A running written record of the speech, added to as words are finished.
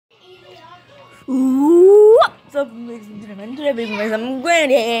What's up, ladies and gentlemen? Today we're playing some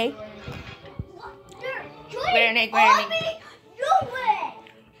Granny.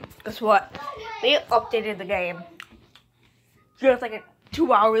 Guess what? They updated the game just like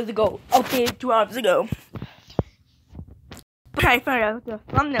 2 hours ago. Updated 2 hours ago. But I found out the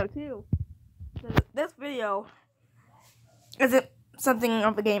thumbnail too. So this video isn't something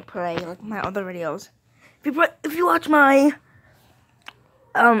of the gameplay like my other videos. If you watch my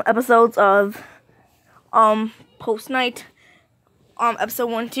episodes of post night episode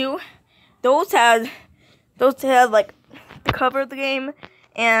 1 2, those had like the cover of the game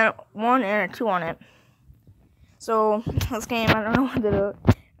and 1 and 2 on it. So this game, I don't know what to do.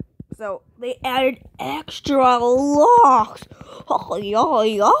 So they added extra locks. Oh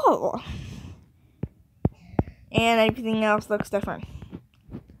yeah. And everything else looks different.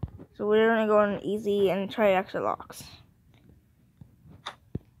 So we're gonna go on easy and try extra locks.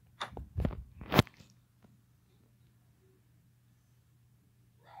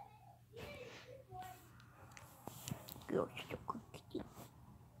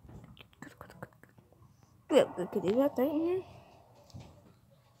 Could you get that in here?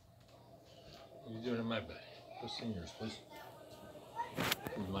 You're doing it in my bed. Go sit in yours, please.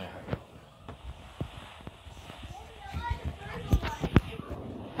 In my height.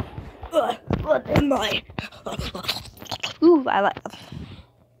 What am I? Ooh, I like that.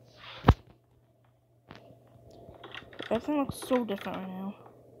 Everything looks so different right now.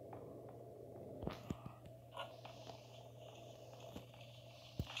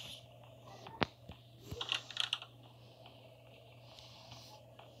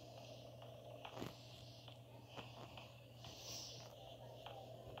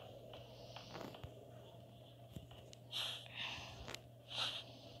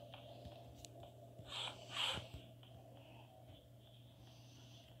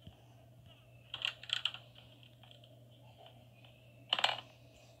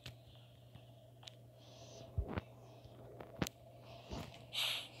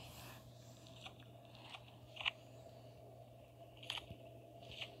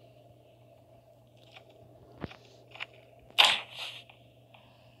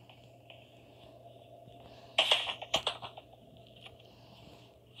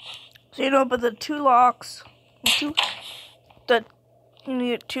 So you open the 2 locks. You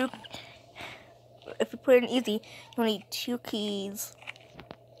need 2. If you put it in easy, you need 2 keys.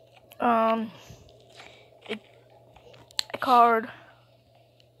 A card.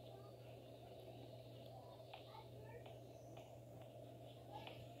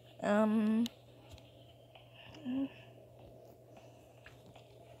 And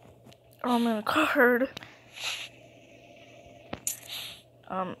a card.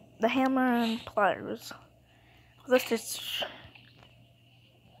 The hammer and pliers. For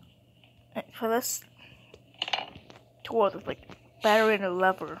this tool, it's like battery and a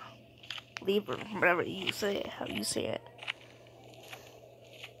lever, whatever you say it, how you say it.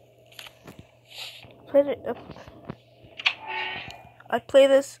 I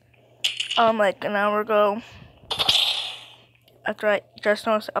played this like an hour ago. After I just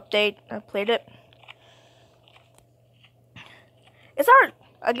noticed the update, I played it. It's hard.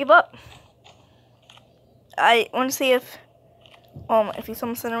 I give up. I want to see if you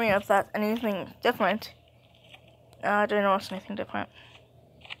saw the arena, if that's anything different. I didn't notice anything different.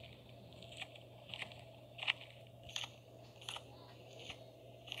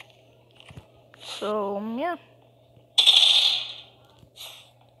 So yeah.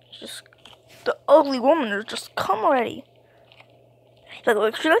 Just the ugly woman has just come already.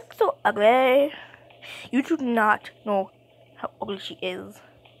 Like she looks so ugly. You do not know how ugly she is.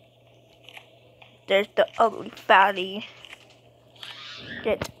 There's the ugly fatty.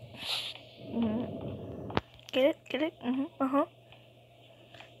 Get it?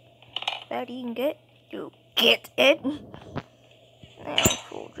 Fatty, you can get. You get it. I'm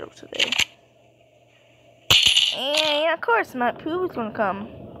full joke today. And of course, my poo is gonna come.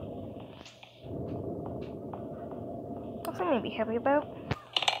 That's something to be happy about.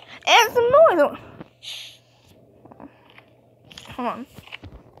 And some noise. Hold on.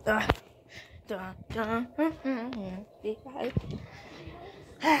 Go to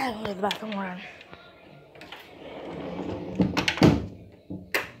the bathroom run.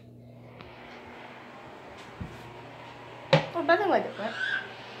 Oh, bathroom was different.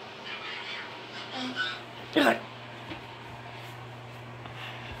 Good.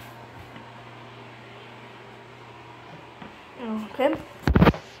 Okay.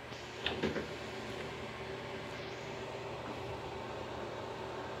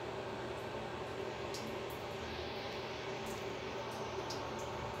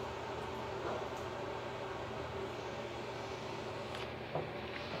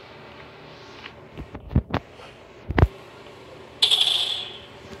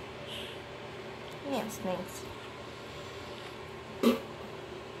 things.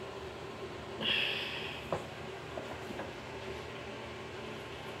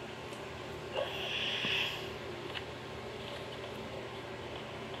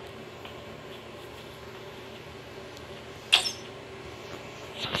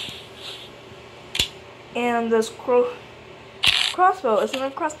 And this crossbow isn't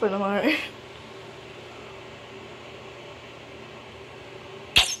a crossbow no more.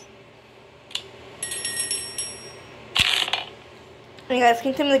 And you guys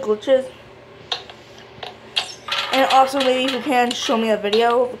can tell me the glitches. And also maybe if you can show me a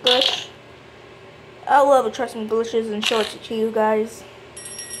video of a glitch. I love to try some glitches and show it to you guys.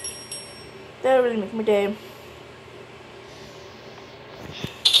 That would really make my day.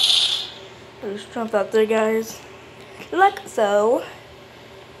 I just jumped out there, guys. Like so.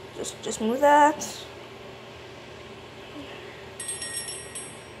 Just move that.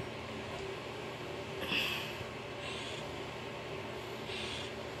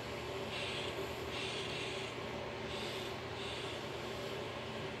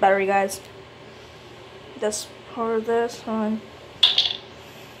 Battery, guys. That's part of this one.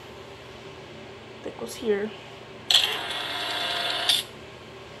 That goes here.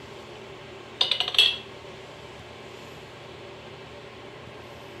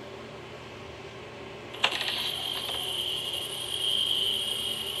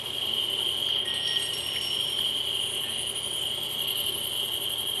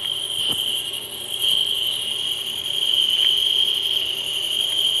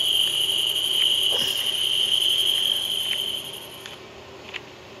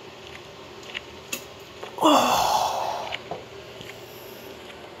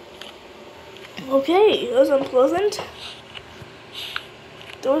 Okay, it was unpleasant.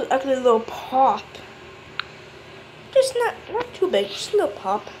 There was actually a little pop. Just not too big, just a little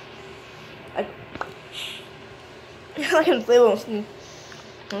pop. I can play with some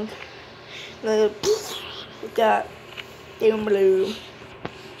with that damn blue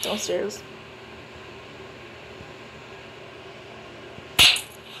downstairs.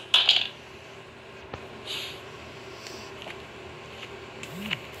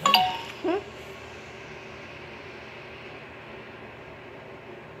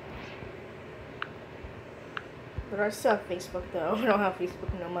 But I still have Facebook though. I don't have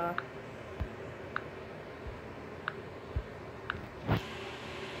Facebook no more.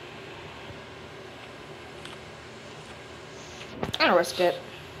 I'll risk it.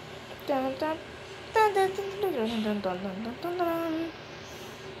 Dun, dun, dun, dun, dun, dun, dun, dun, dun, dun, dun.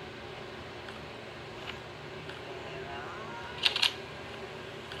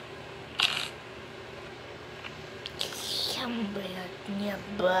 Somebody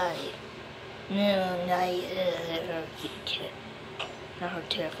nearby. No, not her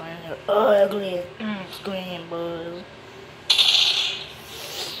terrifying, her ugly scream, boys.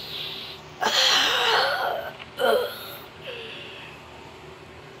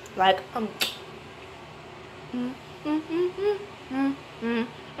 Like,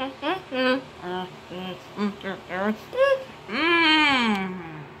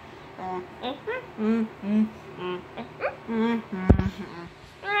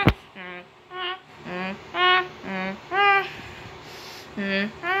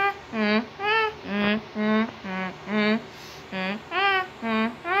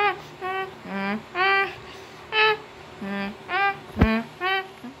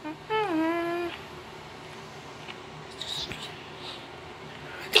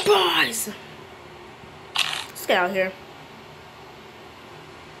 surprise! Let's get out of here.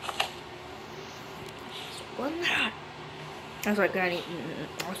 That's right, Granny.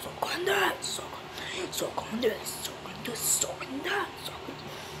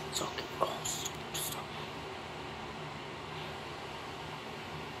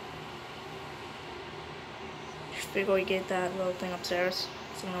 Figure we get that little thing upstairs.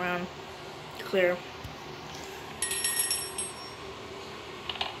 Sitting around. Clear.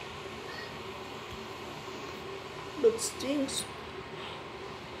 But it stinks.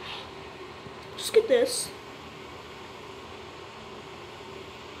 Just get this.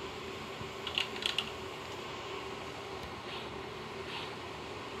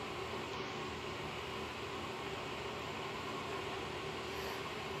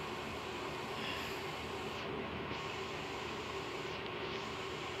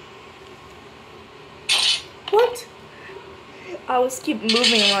 What? I was keep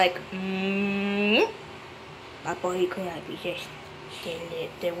moving like, my body couldn't be just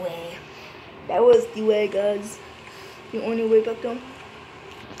the way. That was the way, guys. The only way back down.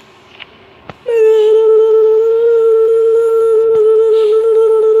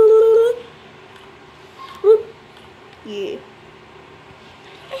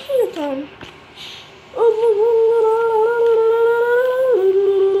 time.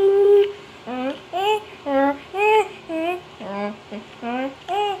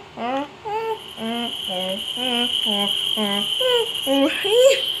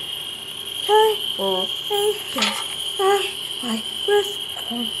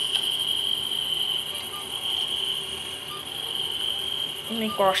 Be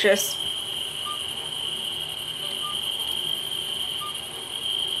cautious.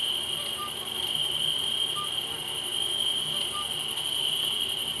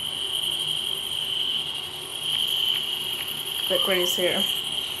 But Grady's here.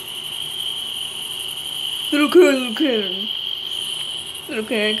 Little kid,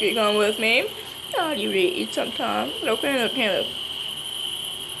 can you come with me? Oh, you really eat sometime. Little kid.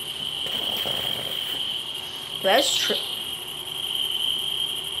 That's true.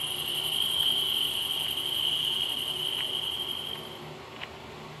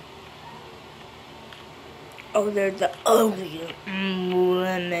 Oh, there's the ugly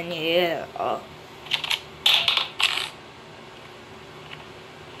woman here. Oh.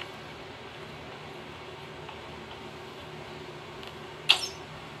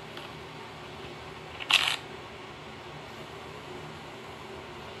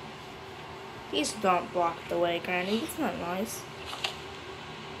 Please don't block the way, Granny. It's not nice.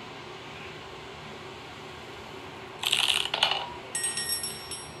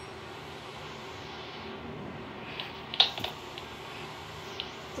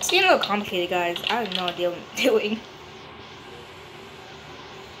 It's getting a little complicated, guys. I have no idea what I'm doing.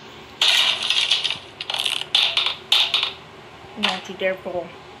 Not too careful.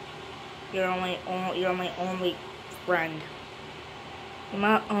 You're my only friend. You're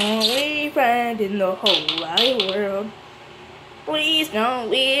my only friend in the whole wide world. Please don't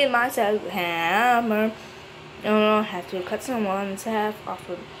leave myself a hammer. I don't have to cut someone's half off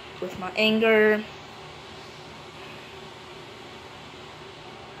with my anger.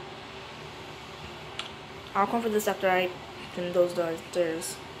 I'll come for this after I open those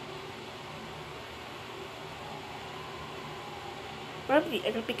doors. I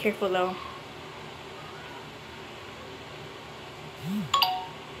gotta be careful though.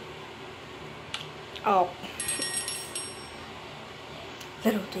 Oh.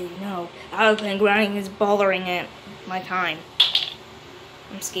 Little do you know, I've been grinding is bothering it my time.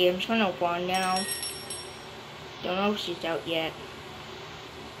 I'm scared. I'm just gonna open now. Don't know if she's out yet.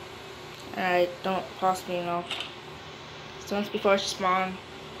 I don't possibly know. So once before she spawned,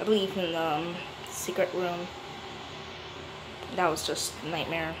 I believe in the secret room. That was just a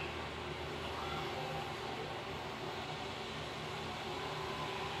nightmare.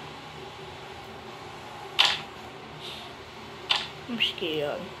 I'm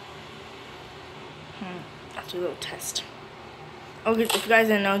scared. Let's do a little test. Okay, if you guys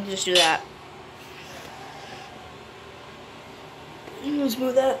didn't know, just do that. You just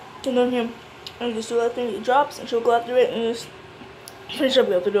move that, and then him, and just do that thing. It drops, and she'll go after it, and just finish up.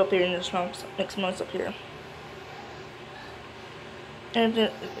 Be able to do up here in this next month up here. And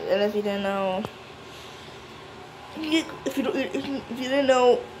if you didn't know, if you didn't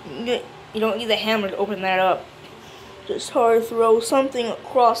know, you don't need the hammer to open that up. Just hard throw something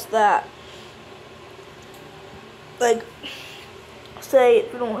across that. Like, say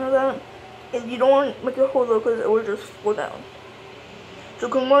if you don't have that, if you don't want to make it hold though, because it will just fall down. So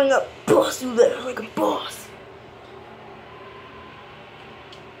come running up, boss through there like a boss.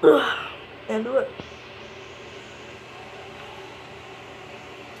 And do it.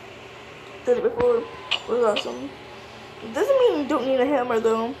 Did it before. It was awesome. It doesn't mean you don't need a hammer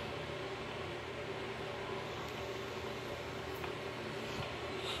though.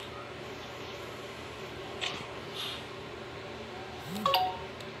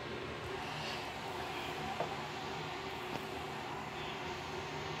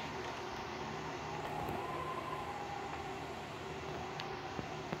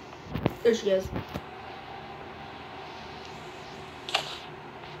 There she is.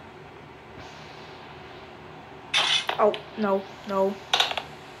 Oh, no, no.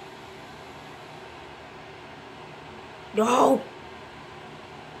 No!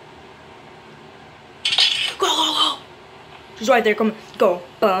 Go, go, go! She's right there, come on. Go.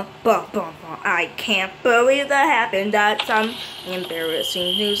 Bum, bum, bum, bum. I can't believe that happened. That's some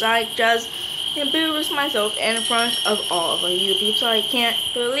embarrassing news. I just embarrassed myself in front of all of you people. I can't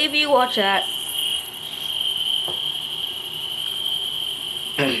believe you watch that.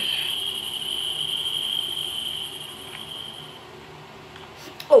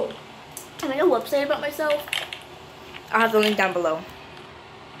 Oh, can I get a website about myself? I'll have the link down below.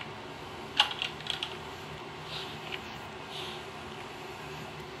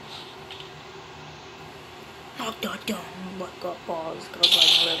 Oh, don't look up balls because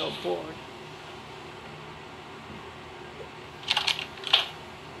I'm a little bored.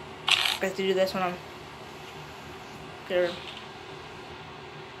 I have to do this when I'm there.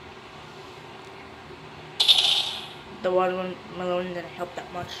 The watermelon didn't help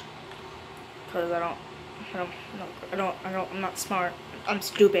that much because I'm not smart. I'm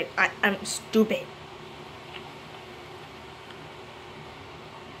stupid. I'm stupid.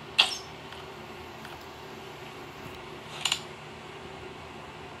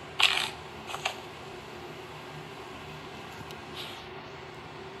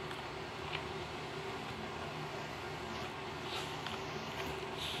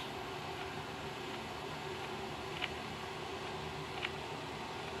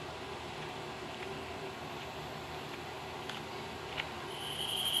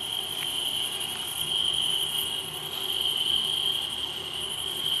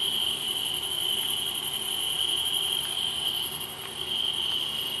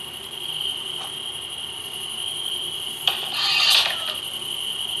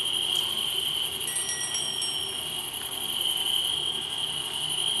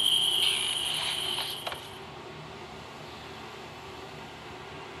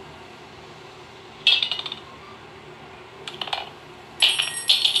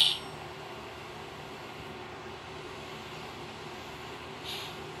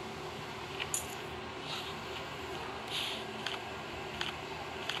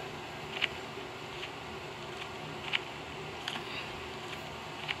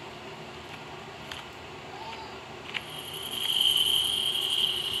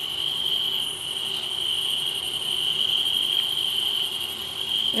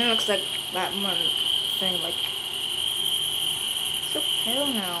 It looks like that one thing, like, so pale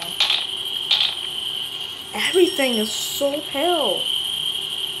now. Everything is so pale.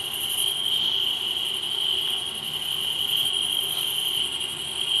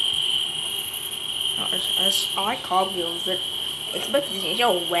 I cartwheels that expect to change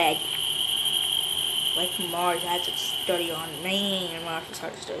your wag. Like Mars had to study on. Man, Mars was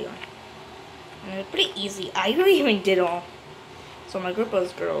hard to study on. And it's pretty easy. I really even did all. So my group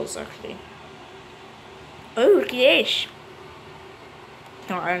was girls, actually. Oh, look at this.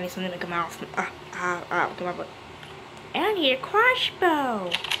 No, I need something to come out. Come out. I need a crossbow.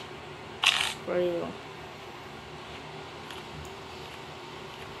 For you.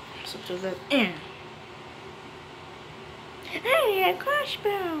 So do that in. I need a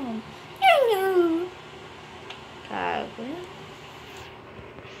crossbow. Hello. Probably.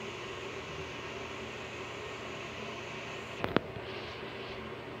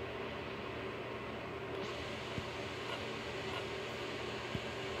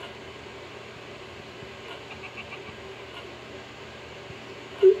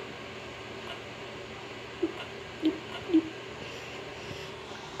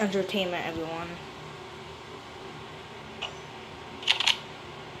 Entertainment, everyone.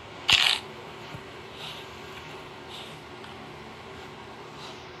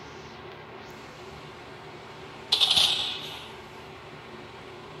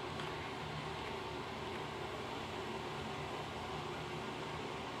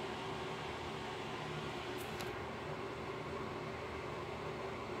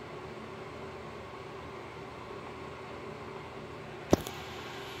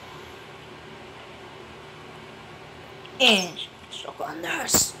 And stuck on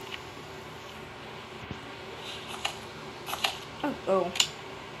this. Oh,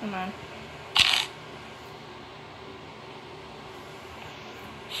 come on.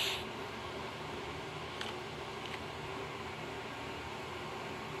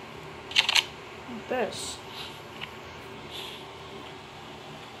 This.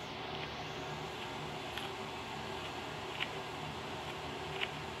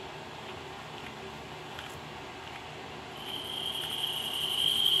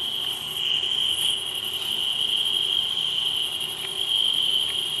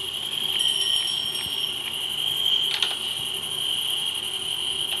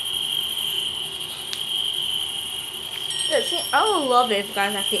 I would love it if you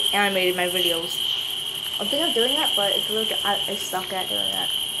guys actually animated my videos. I think I'm doing that, but it's a little I suck at doing that.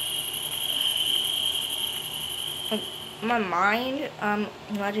 In my mind,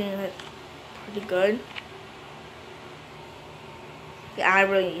 imagining it pretty good. Yeah, I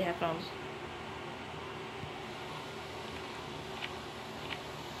really need headphones.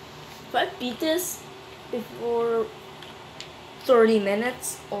 If I beat this before 30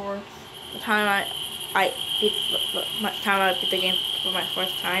 minutes, or the time I beat the game for my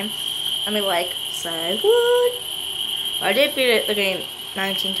first time, I mean, like, say what? I did beat the game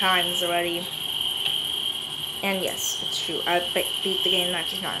 19 times already. And yes, it's true. I beat the game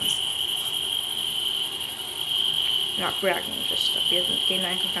 19 times. Not bragging, just beat the game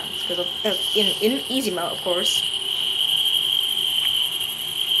 19 times because of in easy mode, of course.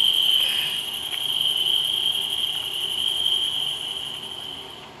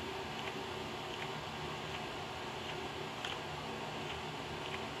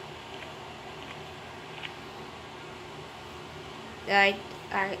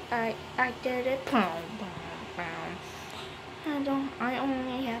 I did it. I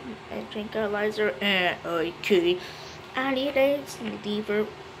only have a tranquilizer and a key. I need a deeper.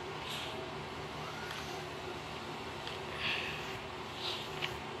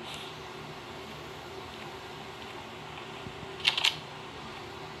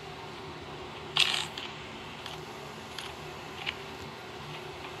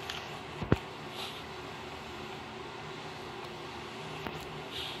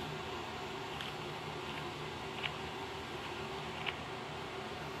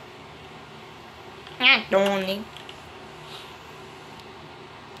 Don't need.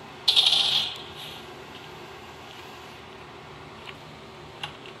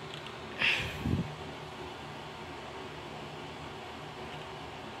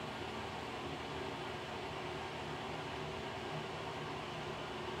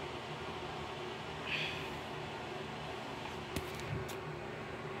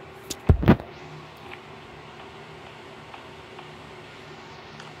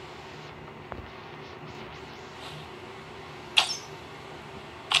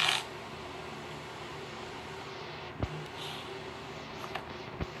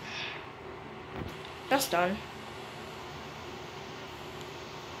 That's done.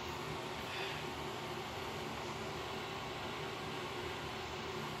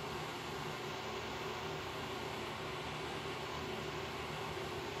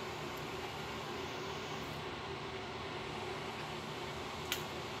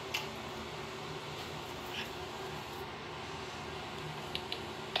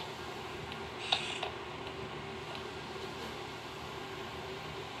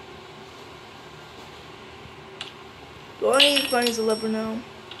 Do I need to find the lever now?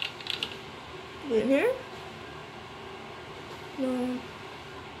 Is it in here? No.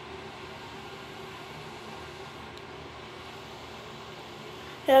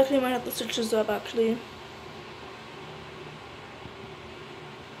 Yeah, actually, I might have to search this up actually.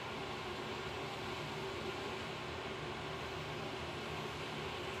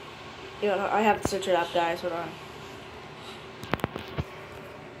 Yeah, I have to search it up, guys. Hold on.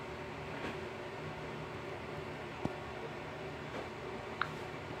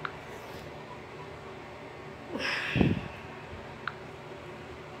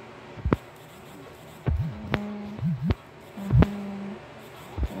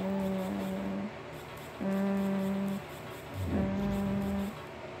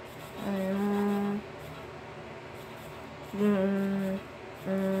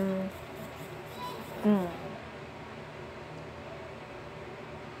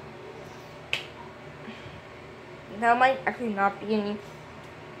 There might actually not be any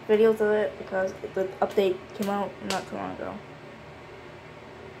videos of it because the update came out not too long ago.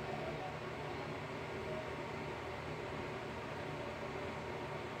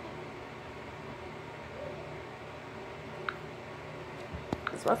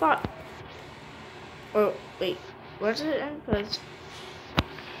 That's what I thought. Oh, wait. Where's it in? Because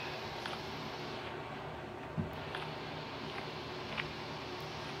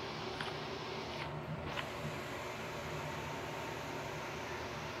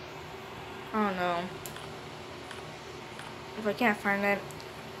I don't know. If I can't find it,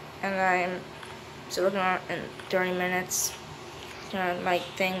 and I'm still looking at it in 30 minutes, my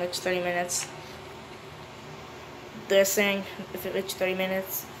thing which 30 minutes. This thing, if it reaches 30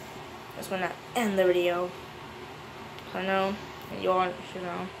 minutes, that's when I end the video. I know, and you all should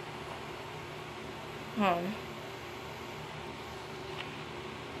know.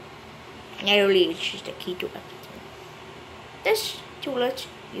 I really choose the key to everything. This to let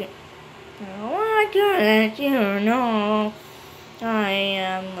you know. I can't, you know. I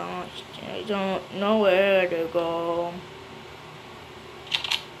am lost. I don't know where to go.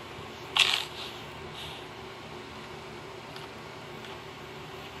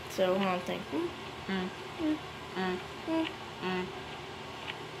 So I'm thinking.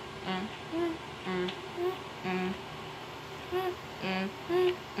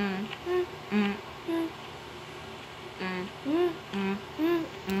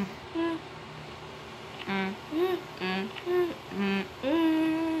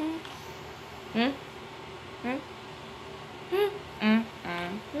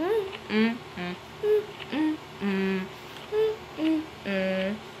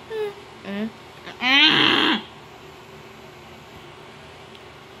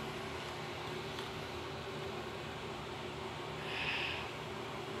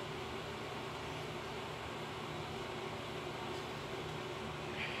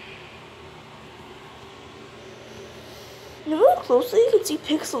 you look closely, you can see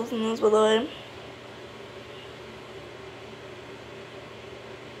pixels in this, by the way.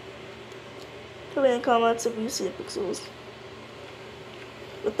 Tell me in the comments if you see the pixels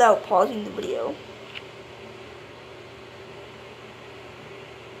without pausing the video.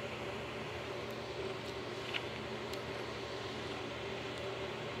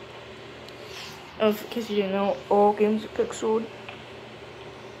 In case you didn't know, all games are pixeled.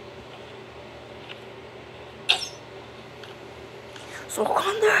 So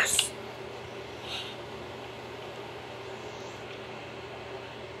on this.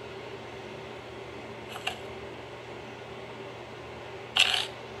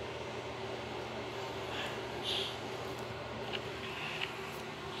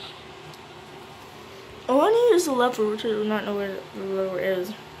 All I need is a lever to not know where the lever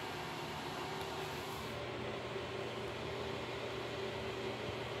is.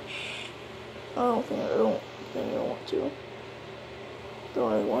 I don't think I want to. Do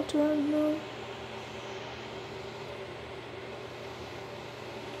I want to? I don't know.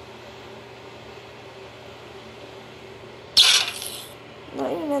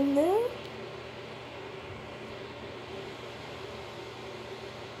 Not even in there.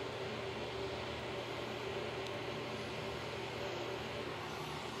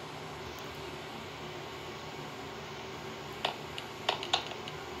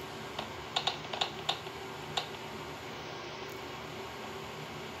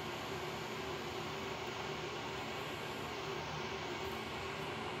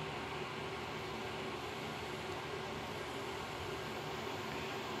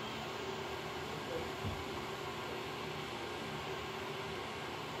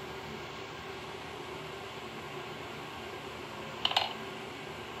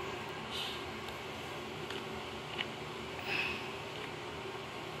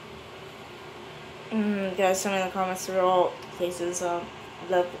 Guys, tell me in the comments for all places the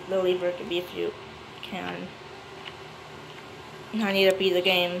lever could be if you can. I need to beat the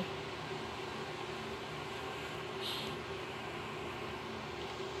game.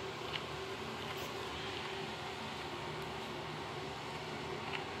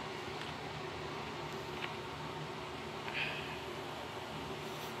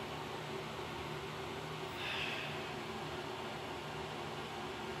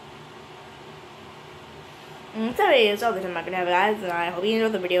 Today is all the time I'm gonna have, guys, and I hope you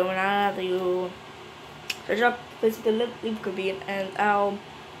enjoyed the video. And I have you search up place the lever could be, and I'll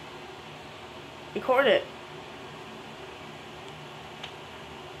record it.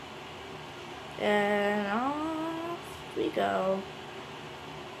 And off we go.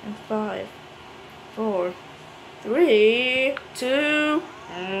 And 5, 4, 3, 2,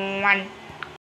 1.